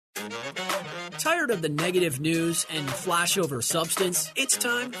Tired of the negative news and flashover substance? It's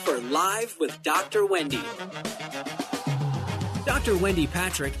time for Live with Dr. Wendy. Dr. Wendy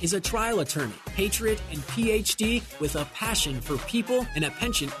Patrick is a trial attorney, patriot, and PhD with a passion for people and a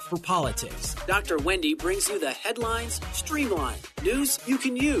penchant for politics. Dr. Wendy brings you the headlines, streamlined news you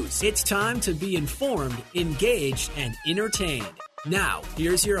can use. It's time to be informed, engaged, and entertained. Now,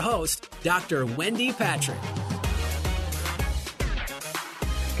 here's your host, Dr. Wendy Patrick.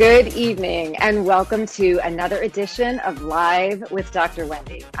 Good evening and welcome to another edition of Live with Dr.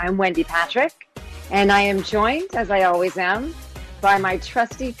 Wendy. I'm Wendy Patrick and I am joined, as I always am, by my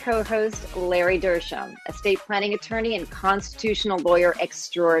trusty co-host, Larry Dersham, estate planning attorney and constitutional lawyer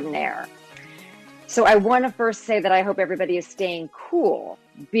extraordinaire. So I want to first say that I hope everybody is staying cool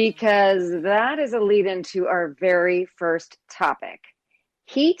because that is a lead into our very first topic,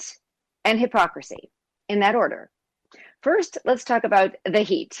 heat and hypocrisy, in that order. First, let's talk about the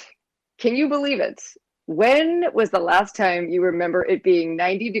heat. Can you believe it? When was the last time you remember it being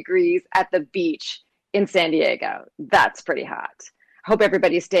 90 degrees at the beach in San Diego? That's pretty hot. I hope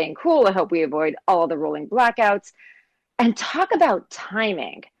everybody's staying cool. I hope we avoid all the rolling blackouts. And talk about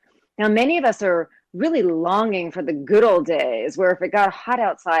timing. Now, many of us are really longing for the good old days where if it got hot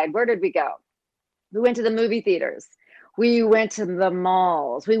outside, where did we go? We went to the movie theaters. We went to the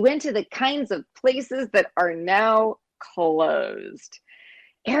malls. We went to the kinds of places that are now closed.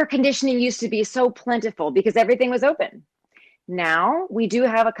 Air conditioning used to be so plentiful because everything was open. Now we do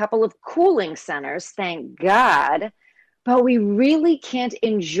have a couple of cooling centers, thank God, but we really can't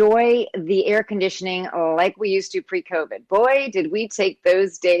enjoy the air conditioning like we used to pre-COVID. Boy, did we take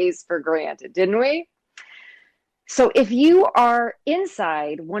those days for granted, didn't we? So if you are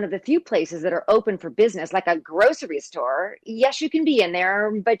inside one of the few places that are open for business, like a grocery store, yes, you can be in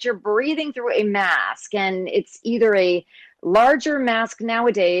there, but you're breathing through a mask. And it's either a larger mask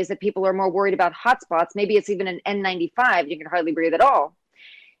nowadays that people are more worried about hotspots. Maybe it's even an N95. You can hardly breathe at all.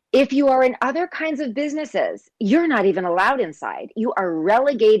 If you are in other kinds of businesses, you're not even allowed inside. You are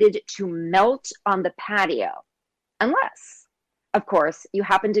relegated to melt on the patio. Unless, of course, you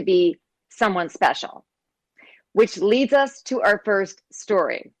happen to be someone special. Which leads us to our first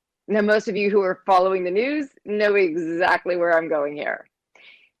story. Now, most of you who are following the news know exactly where I'm going here.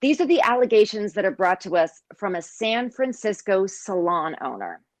 These are the allegations that are brought to us from a San Francisco salon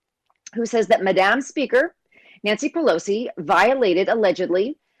owner who says that Madam Speaker Nancy Pelosi violated,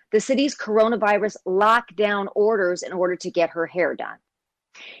 allegedly, the city's coronavirus lockdown orders in order to get her hair done.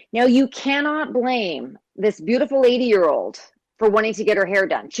 Now, you cannot blame this beautiful 80-year-old for wanting to get her hair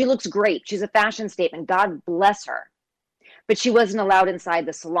done. She looks great. She's a fashion statement. God bless her. But she wasn't allowed inside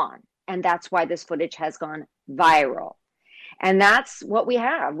the salon. And that's why this footage has gone viral. And that's what we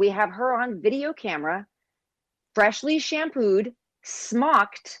have. We have her on video camera, freshly shampooed,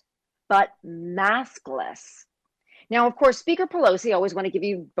 smocked, but maskless. Now, of course, Speaker Pelosi, I always want to give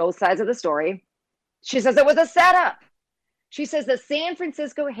you both sides of the story. She says it was a setup. She says the San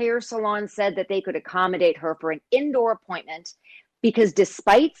Francisco hair salon said that they could accommodate her for an indoor appointment because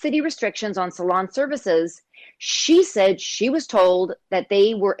despite city restrictions on salon services, she said she was told that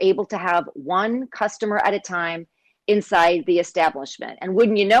they were able to have one customer at a time inside the establishment. And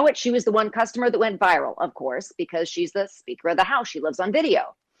wouldn't you know it, she was the one customer that went viral, of course, because she's the Speaker of the House. She lives on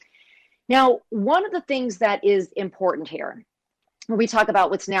video. Now, one of the things that is important here, when we talk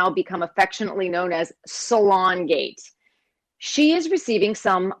about what's now become affectionately known as Salongate, she is receiving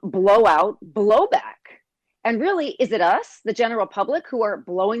some blowback. And really, is it us, the general public, who are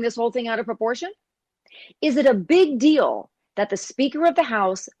blowing this whole thing out of proportion? Is it a big deal that the Speaker of the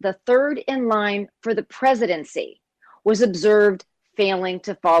House, the third in line for the presidency, was observed failing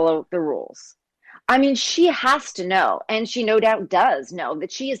to follow the rules? I mean, she has to know, and she no doubt does know,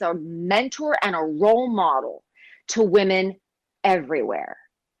 that she is a mentor and a role model to women everywhere.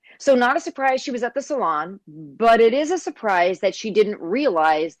 So not a surprise she was at the salon, but it is a surprise that she didn't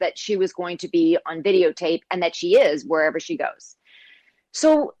realize that she was going to be on videotape and that she is wherever she goes.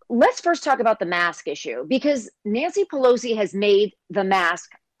 So let's first talk about the mask issue, because Nancy Pelosi has made the mask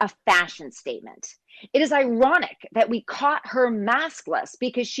a fashion statement. It is ironic that we caught her maskless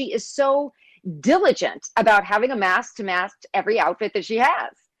because she is so diligent about having a mask to match every outfit that she has.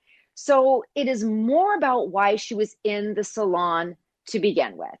 So it is more about why she was in the salon to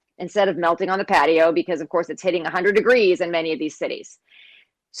begin with, instead of melting on the patio, because of course it's hitting 100 degrees in many of these cities.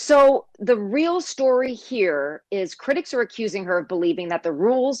 So the real story here is critics are accusing her of believing that the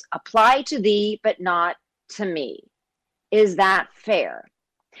rules apply to thee, but not to me. Is that fair?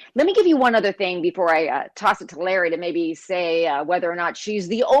 Let me give you one other thing before I toss it to Larry to maybe say whether or not she's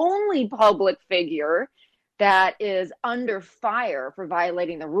the only public figure that is under fire for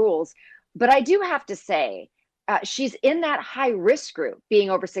violating the rules. But I do have to say, she's in that high risk group, being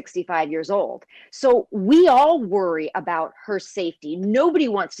over 65 years old. So we all worry about her safety. Nobody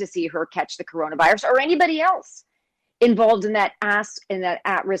wants to see her catch the coronavirus or anybody else involved in that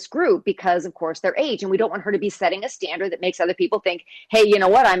at-risk group because, of course, their age. And we don't want her to be setting a standard that makes other people think, hey, you know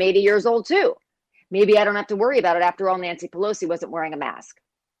what? I'm 80 years old too. Maybe I don't have to worry about it. After all, Nancy Pelosi wasn't wearing a mask.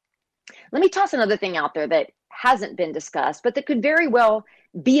 Let me toss another thing out there that hasn't been discussed, but that could very well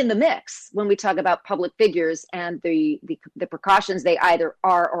be in the mix when we talk about public figures and the precautions they either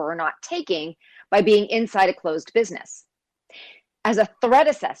are or are not taking by being inside a closed business. As a threat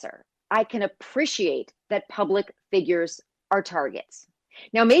assessor, I can appreciate that public figures are targets.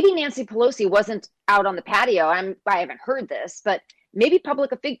 Now, maybe Nancy Pelosi wasn't out on the patio. I haven't heard this, but maybe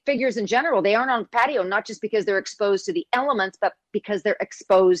public figures in general, they aren't on the patio, not just because they're exposed to the elements, but because they're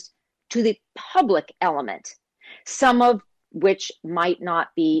exposed to the public element, some of which might not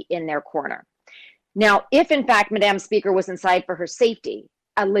be in their corner. Now, if in fact Madam Speaker was inside for her safety,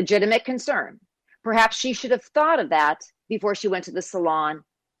 a legitimate concern, perhaps she should have thought of that before she went to the salon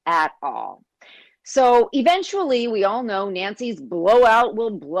at all. So eventually, we all know Nancy's blowout will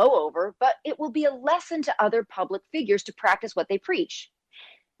blow over, but it will be a lesson to other public figures to practice what they preach.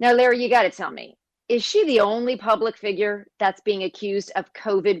 Now, Larry, you got to tell me, is she the only public figure that's being accused of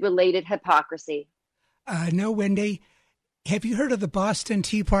COVID-related hypocrisy? No, Wendy. Have you heard of the Boston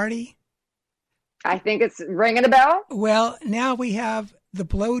Tea Party? I think it's ringing a bell. Well, now we have the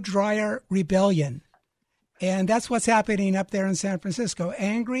blow dryer rebellion. And that's what's happening up there in San Francisco.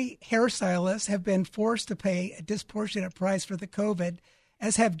 Angry hairstylists have been forced to pay a disproportionate price for the COVID,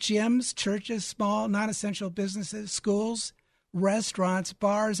 as have gyms, churches, small, non-essential businesses, schools, restaurants,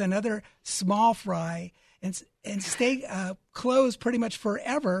 bars, and other small fry, and stay closed pretty much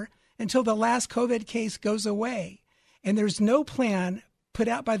forever until the last COVID case goes away. And there's no plan put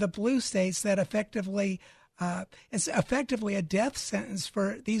out by the blue states that it's effectively a death sentence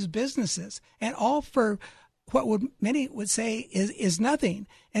for these businesses, and all for what many would say is nothing.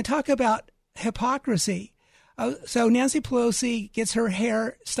 And talk about hypocrisy. So Nancy Pelosi gets her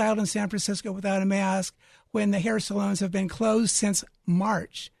hair styled in San Francisco without a mask when the hair salons have been closed since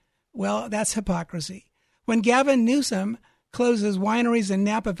March. Well, that's hypocrisy. When Gavin Newsom closes wineries in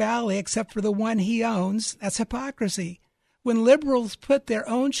Napa Valley except for the one he owns, that's hypocrisy. When liberals put their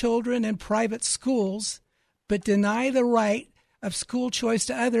own children in private schools but deny the right of school choice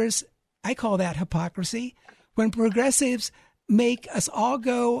to others, I call that hypocrisy. When progressives make us all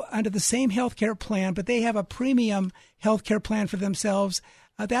go under the same health care plan, but they have a premium health care plan for themselves,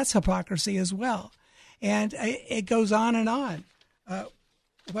 that's hypocrisy as well. And it goes on and on,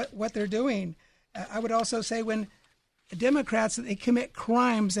 what they're doing. I would also say when Democrats, they commit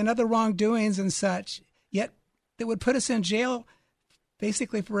crimes and other wrongdoings and such, yet that would put us in jail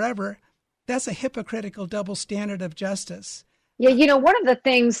basically forever, that's a hypocritical double standard of justice. Yeah, one of the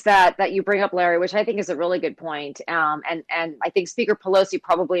things that you bring up, Larry, which I think is a really good point, and I think Speaker Pelosi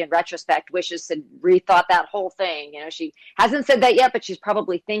probably in retrospect wishes to rethought that whole thing. She hasn't said that yet, but she's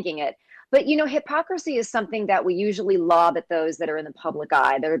probably thinking it. But, hypocrisy is something that we usually lob at those that are in the public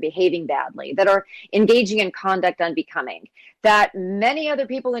eye, that are behaving badly, that are engaging in conduct unbecoming, that many other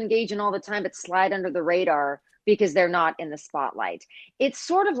people engage in all the time but slide under the radar because they're not in the spotlight. It's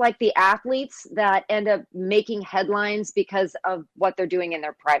sort of like the athletes that end up making headlines because of what they're doing in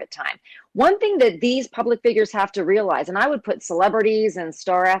their private time. One thing that these public figures have to realize, and I would put celebrities and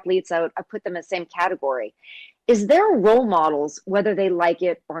star athletes, I put them in the same category, is they're role models, whether they like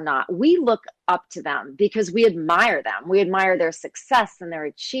it or not. We look up to them because we admire them. We admire their success and their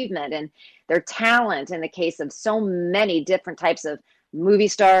achievement and their talent in the case of so many different types of movie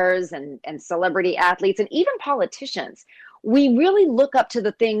stars and celebrity athletes and even politicians. We really look up to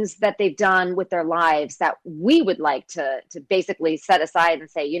the things that they've done with their lives that we would like to basically set aside and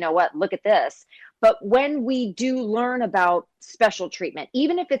say, you know what, look at this. But when we do learn about special treatment,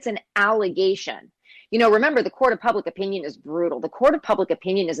 even if it's an allegation, remember, the court of public opinion is brutal. The court of public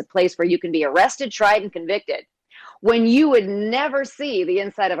opinion is a place where you can be arrested, tried, and convicted when you would never see the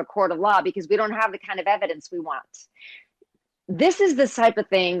inside of a court of law because we don't have the kind of evidence we want. This is the type of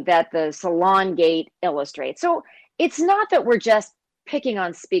thing that the Salon Gate illustrates. So it's not that we're just picking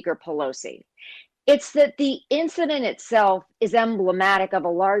on Speaker Pelosi. It's that the incident itself is emblematic of a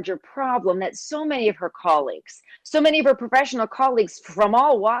larger problem that so many of her colleagues, so many of her professional colleagues from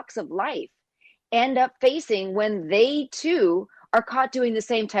all walks of life end up facing when they too are caught doing the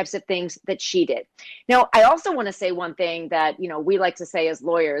same types of things that she did. Now, I also want to say one thing that, we like to say as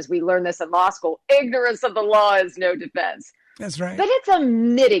lawyers, we learn this in law school, ignorance of the law is no defense. That's right. But it's a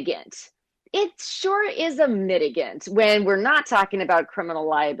mitigant. it sure is a mitigant when we're not talking about criminal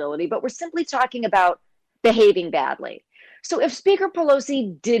liability, but we're simply talking about behaving badly. So if Speaker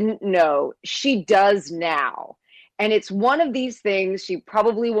Pelosi didn't know, she does now. And it's one of these things she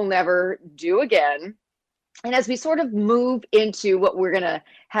probably will never do again. And as we sort of move into what we're going to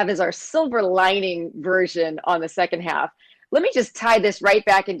have as our silver lining version on the second half, let me just tie this right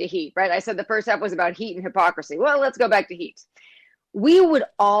back into heat, right? I said the first half was about heat and hypocrisy. Well, let's go back to heat. We would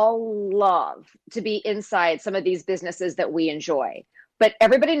all love to be inside some of these businesses that we enjoy. But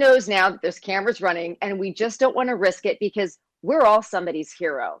everybody knows now that there's cameras running, and we just don't want to risk it because we're all somebody's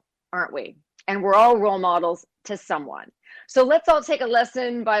hero, aren't we? And we're all role models to someone. So let's all take a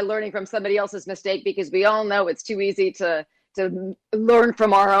lesson by learning from somebody else's mistake, because we all know it's too easy to learn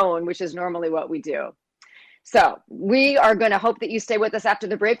from our own, which is normally what we do. So we are going to hope that you stay with us after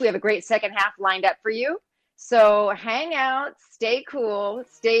the break. We have a great second half lined up for you. So hang out, stay cool,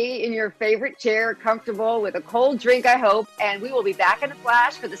 stay in your favorite chair, comfortable with a cold drink, I hope. And we will be back in a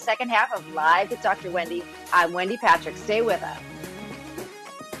flash for the second half of Live with Dr. Wendy. I'm Wendy Patrick. Stay with us.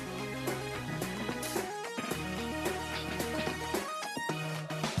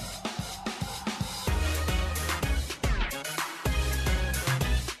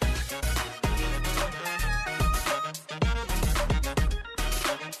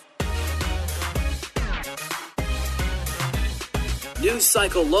 News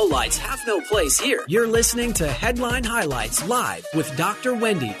cycle lowlights have no place here. You're listening to Headline Highlights Live with Dr.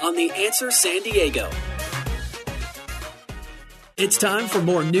 Wendy on The Answer San Diego. It's time for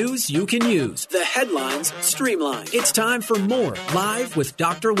more news you can use. The headlines streamlined. It's time for more Live with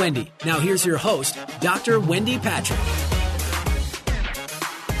Dr. Wendy. Now here's your host, Dr. Wendy Patrick.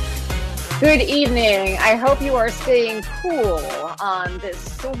 Good evening. I hope you are staying cool on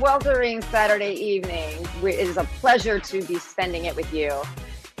this sweltering Saturday evening. It is a pleasure to be spending it with you.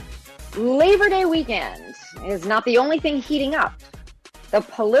 Labor Day weekend is not the only thing heating up. The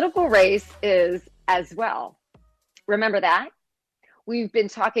political race is as well. Remember that? We've been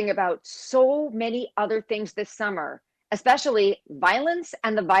talking about so many other things this summer, especially violence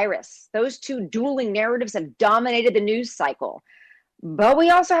and the virus. Those two dueling narratives have dominated the news cycle. But we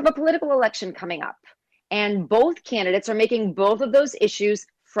also have a political election coming up, and both candidates are making both of those issues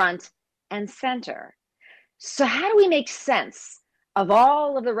front and center. So how do we make sense of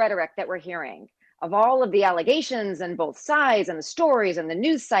all of the rhetoric that we're hearing, of all of the allegations and both sides and the stories and the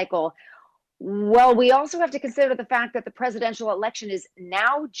news cycle? Well, we also have to consider the fact that the presidential election is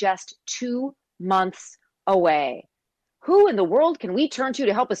now just 2 months away. Who in the world can we turn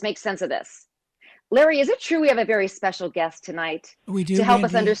to help us make sense of this? Larry, is it true we have a very special guest tonight? We do, to help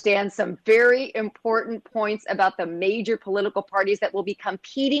Wendy. us understand some very important points about the major political parties that will be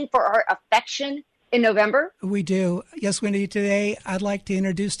competing for our affection in November? We do. Yes, Wendy, today I'd like to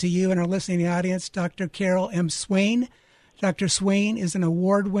introduce to you and our listening audience Dr. Carol M. Swain. Dr. Swain is an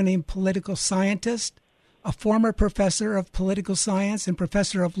award-winning political scientist, a former professor of political science and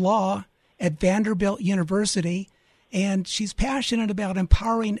professor of law at Vanderbilt University, and she's passionate about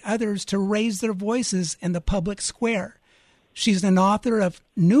empowering others to raise their voices in the public square. She's an author of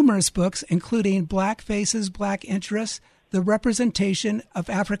numerous books, including Black Faces, Black Interests, The Representation of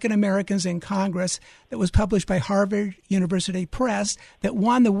African Americans in Congress, that was published by Harvard University Press, that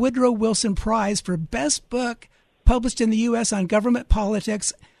won the Woodrow Wilson Prize for Best Book published in the U.S. on government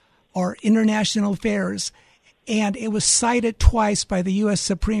politics or international affairs. And it was cited twice by the U.S.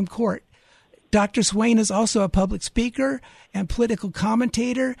 Supreme Court. Dr. Swain is also a public speaker and political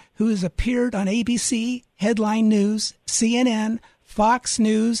commentator who has appeared on ABC, Headline News, CNN, Fox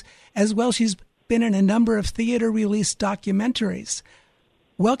News, as well. She's been in a number of theater-released documentaries.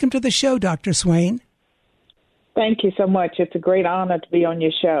 Welcome to the show, Dr. Swain. Thank you so much. It's a great honor to be on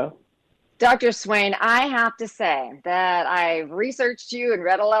your show. Dr. Swain, I have to say that I've researched you and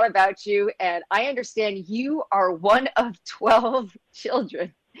read a lot about you, and I understand you are one of 12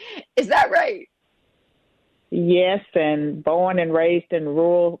 children. Is that right? Yes, and born and raised in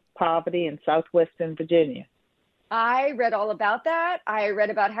rural poverty in southwestern Virginia. I read all about that. I read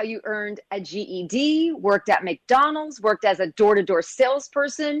about how you earned a GED, worked at McDonald's, worked as a door-to-door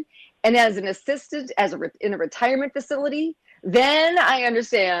salesperson, and as an assistant in a retirement facility. Then I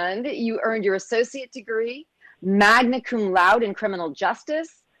understand you earned your associate degree, magna cum laude in criminal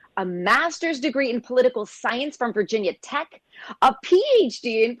justice, a master's degree in political science from Virginia Tech, a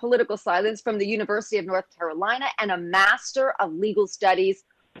PhD in political science from the University of North Carolina, and a master of legal studies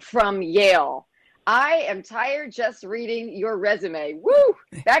from Yale. I am tired just reading your resume. Woo!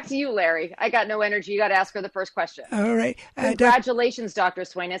 Back to you, Larry. I got no energy. You got to ask her the first question. All right. Congratulations, Dr.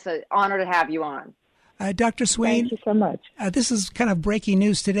 Swain. It's an honor to have you on. Dr. Swain, thank you so much. This is kind of breaking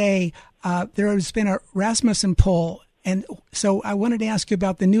news today. There has been a Rasmussen poll, and so I wanted to ask you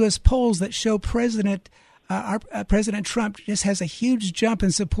about the newest polls that show President Trump just has a huge jump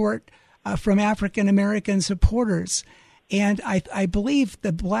in support from African American supporters. And I believe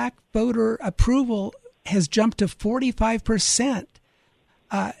the black voter approval has jumped to 45%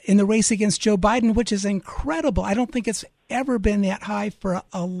 in the race against Joe Biden, which is incredible. I don't think it's ever been that high for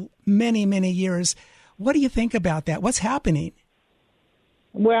many, many years. What do you think about that? What's happening?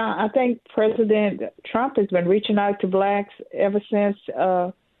 Well, I think President Trump has been reaching out to blacks ever since,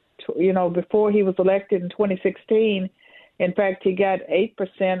 before he was elected in 2016. In fact, he got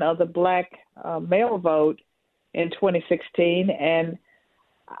 8% of the black male vote in 2016, and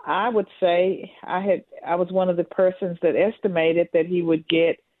I would say I was one of the persons that estimated that he would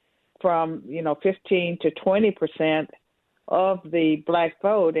get from 15 to 20% of the black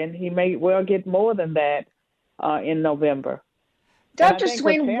vote, and he may well get more than that in November. Dr.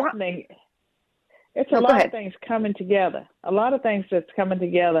 Swain, it's a lot of things coming together. A lot of things that's coming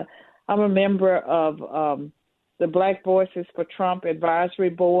together. I'm a member of the Black Voices for Trump Advisory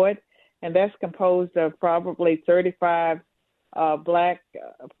Board, and that's composed of probably 35 black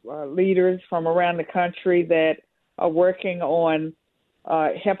leaders from around the country that are working on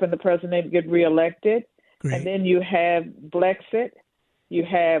helping the president get reelected. Great. And then you have Blexit. You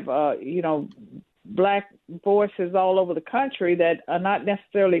have, black voices all over the country that are not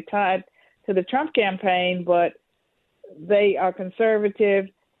necessarily tied to the Trump campaign, but they are conservative.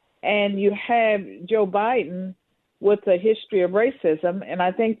 And you have Joe Biden with a history of racism. And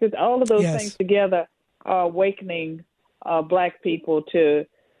I think that all of those things together are awakening black people to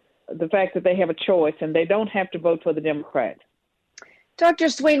the fact that they have a choice and they don't have to vote for the Democrats. Dr.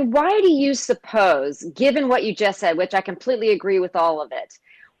 Swain, why do you suppose, given what you just said, which I completely agree with all of it,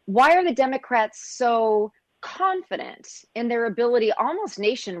 why are the Democrats so confident in their ability almost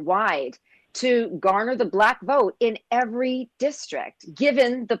nationwide to garner the black vote in every district,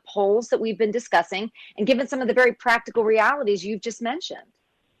 given the polls that we've been discussing and given some of the very practical realities you've just mentioned?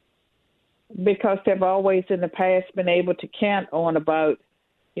 Because they've always in the past been able to count on about,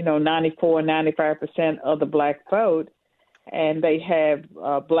 94, 95% of the black vote. And they have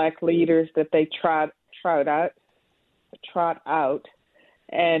black leaders that they trot out.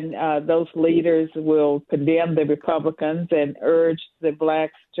 And those leaders will condemn the Republicans and urge the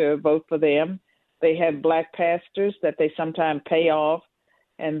blacks to vote for them. They have black pastors that they sometimes pay off,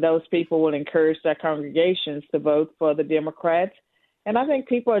 and those people will encourage their congregations to vote for the Democrats. And I think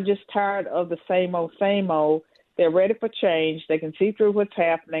people are just tired of the same old, same old. They're ready for change. They can see through what's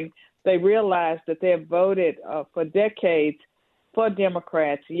happening. They realize that they've voted for decades for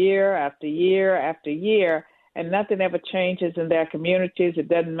Democrats year after year after year, and nothing ever changes in their communities. It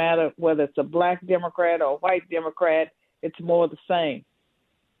doesn't matter whether it's a black Democrat or a white Democrat. It's more the same.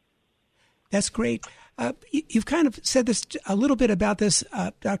 That's great. You've kind of said this a little bit about this,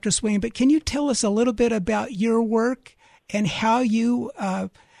 Dr. Swain, but can you tell us a little bit about your work and how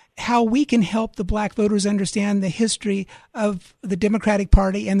we can help the black voters understand the history of the Democratic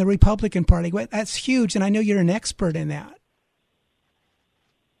Party and the Republican Party? That's huge, and I know you're an expert in that.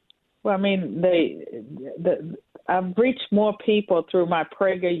 Well, I mean, I've reached more people through my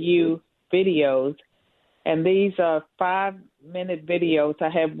PragerU videos, and these are 5-minute videos. I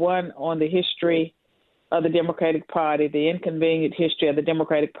have one on the history of the Democratic Party, the inconvenient history of the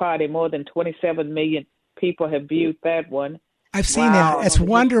Democratic Party. More than 27 million people have viewed that one. I've seen that. It's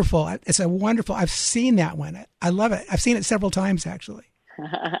wonderful. I've seen that one. I love it. I've seen it several times, actually.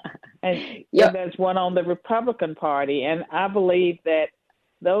 And there's one on the Republican Party, and I believe that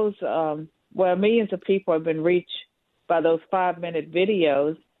those, millions of people have been reached by those 5-minute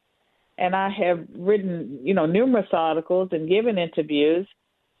videos. And I have written, numerous articles and given interviews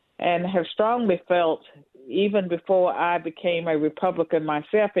and have strongly felt, even before I became a Republican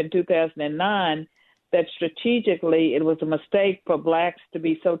myself in 2009, that strategically it was a mistake for blacks to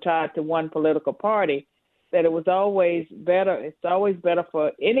be so tied to one political party, that it was always better. It's always better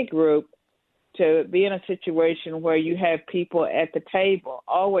for any group to be in a situation where you have people at the table,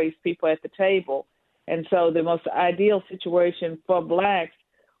 always people at the table. And so the most ideal situation for blacks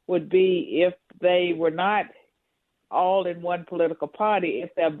would be if they were not all in one political party,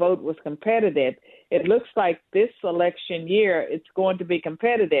 if their vote was competitive. It looks like this election year it's going to be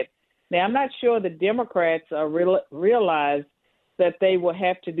competitive. Now, I'm not sure the Democrats realize that they will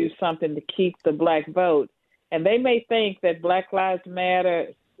have to do something to keep the black vote. And they may think that Black Lives Matter,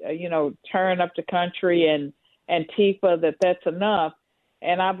 turn up the country and Antifa, that's enough.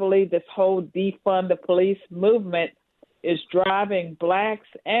 And I believe this whole defund the police movement is driving blacks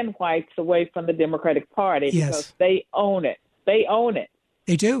and whites away from the Democratic Party because they own it. They own it.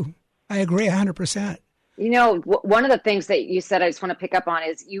 They do. I agree 100%. You know, one of the things that you said I just want to pick up on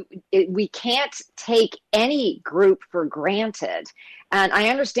is we can't take any group for granted. And I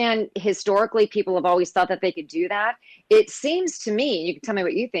understand historically people have always thought that they could do that. It seems to me, you can tell me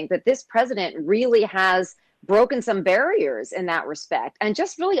what you think, that this president really has broken some barriers in that respect and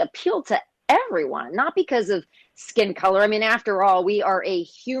just really appealed to everyone, not because of skin color. I mean, after all, we are a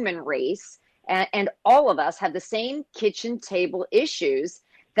human race and all of us have the same kitchen table issues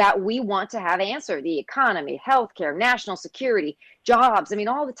that we want to have answered: the economy, healthcare, national security, jobs. I mean,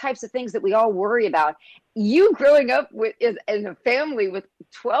 all the types of things that we all worry about. You growing up in a family with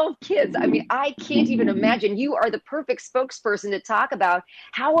 12 kids, I mean, I can't even imagine. You are the perfect spokesperson to talk about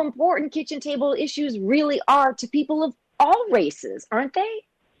how important kitchen table issues really are to people of all races, aren't they?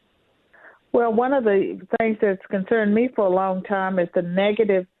 Well, one of the things that's concerned me for a long time is the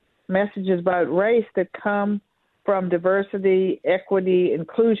negative messages about race that come from diversity, equity,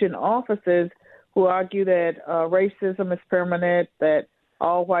 inclusion officers who argue that racism is permanent, that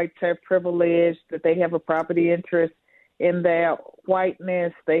all whites have privilege, that they have a property interest in their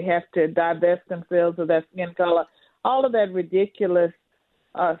whiteness, they have to divest themselves of their skin color, all of that ridiculous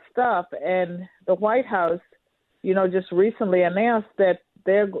stuff. And the White House, just recently announced that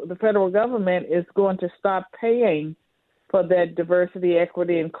the federal government is going to stop paying for that diversity,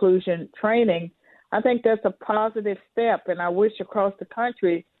 equity, inclusion training. I think that's a positive step, and I wish across the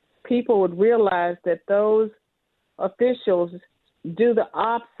country people would realize that those officials do the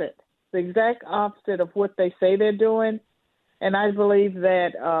opposite, the exact opposite of what they say they're doing. And I believe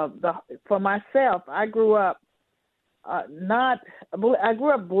that for myself, I grew up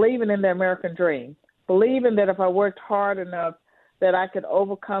believing in the American dream, believing that if I worked hard enough that I could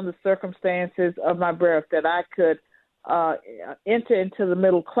overcome the circumstances of my birth, that I could enter into the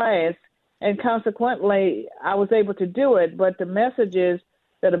middle class. And consequently, I was able to do it. But the messages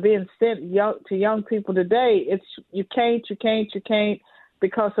that are being sent to young people today, it's you can't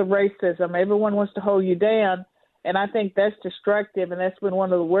because of racism. Everyone wants to hold you down. And I think that's destructive. And that's been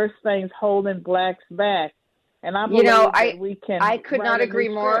one of the worst things holding blacks back. And I believe that we can. I could not agree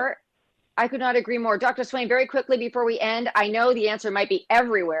more. I could not agree more. Dr. Swain, very quickly before we end, I know the answer might be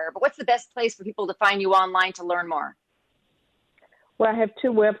everywhere, but what's the best place for people to find you online to learn more? Well, I have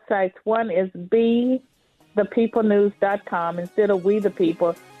two websites. One is bethepeoplenews.com. Instead of We the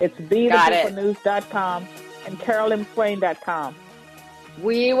People, it's bethepeoplenews.com and CarolynSwain.com.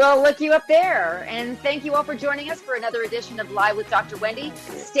 We will look you up there. And thank you all for joining us for another edition of Live with Dr. Wendy.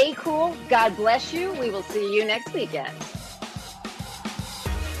 Stay cool. God bless you. We will see you next weekend.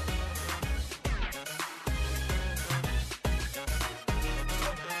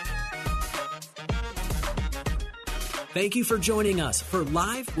 Thank you for joining us for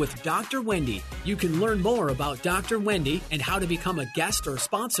Live with Dr. Wendy. You can learn more about Dr. Wendy and how to become a guest or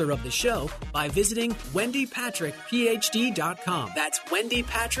sponsor of the show by visiting wendypatrickphd.com. That's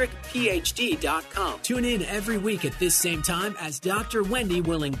wendypatrickphd.com. Tune in every week at this same time as Dr. Wendy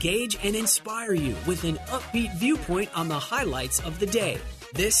will engage and inspire you with an upbeat viewpoint on the highlights of the day.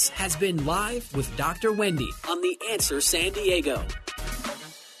 This has been Live with Dr. Wendy on The Answer San Diego.